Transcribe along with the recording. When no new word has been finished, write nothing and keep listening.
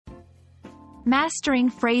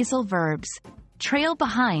Mastering Phrasal Verbs. Trail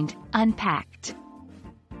Behind, Unpacked.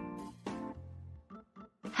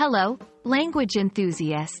 Hello, language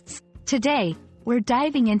enthusiasts. Today, we're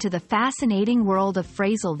diving into the fascinating world of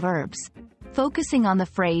phrasal verbs, focusing on the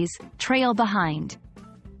phrase, trail behind.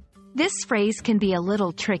 This phrase can be a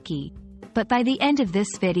little tricky, but by the end of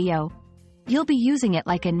this video, you'll be using it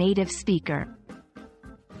like a native speaker.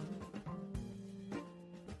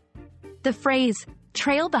 The phrase,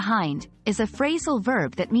 trail behind, is a phrasal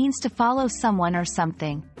verb that means to follow someone or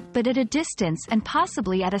something, but at a distance and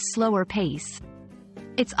possibly at a slower pace.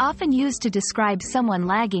 It's often used to describe someone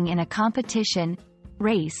lagging in a competition,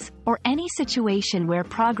 race, or any situation where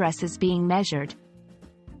progress is being measured.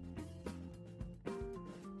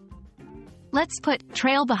 Let's put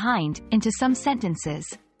trail behind into some sentences.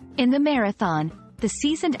 In the marathon, the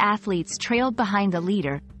seasoned athletes trailed behind the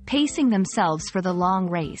leader, pacing themselves for the long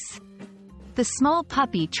race. The small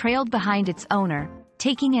puppy trailed behind its owner,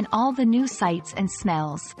 taking in all the new sights and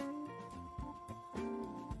smells.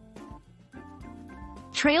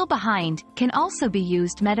 Trail behind can also be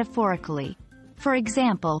used metaphorically. For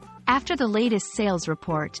example, after the latest sales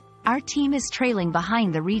report, our team is trailing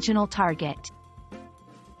behind the regional target.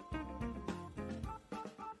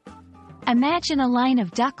 Imagine a line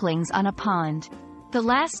of ducklings on a pond. The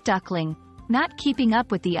last duckling, not keeping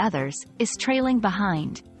up with the others, is trailing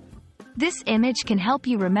behind. This image can help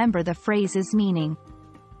you remember the phrase's meaning.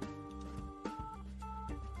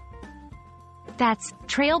 That's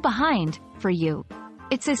trail behind for you.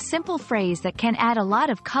 It's a simple phrase that can add a lot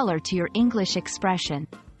of color to your English expression.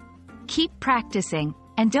 Keep practicing,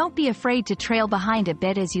 and don't be afraid to trail behind a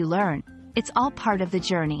bit as you learn. It's all part of the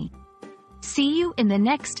journey. See you in the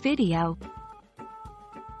next video.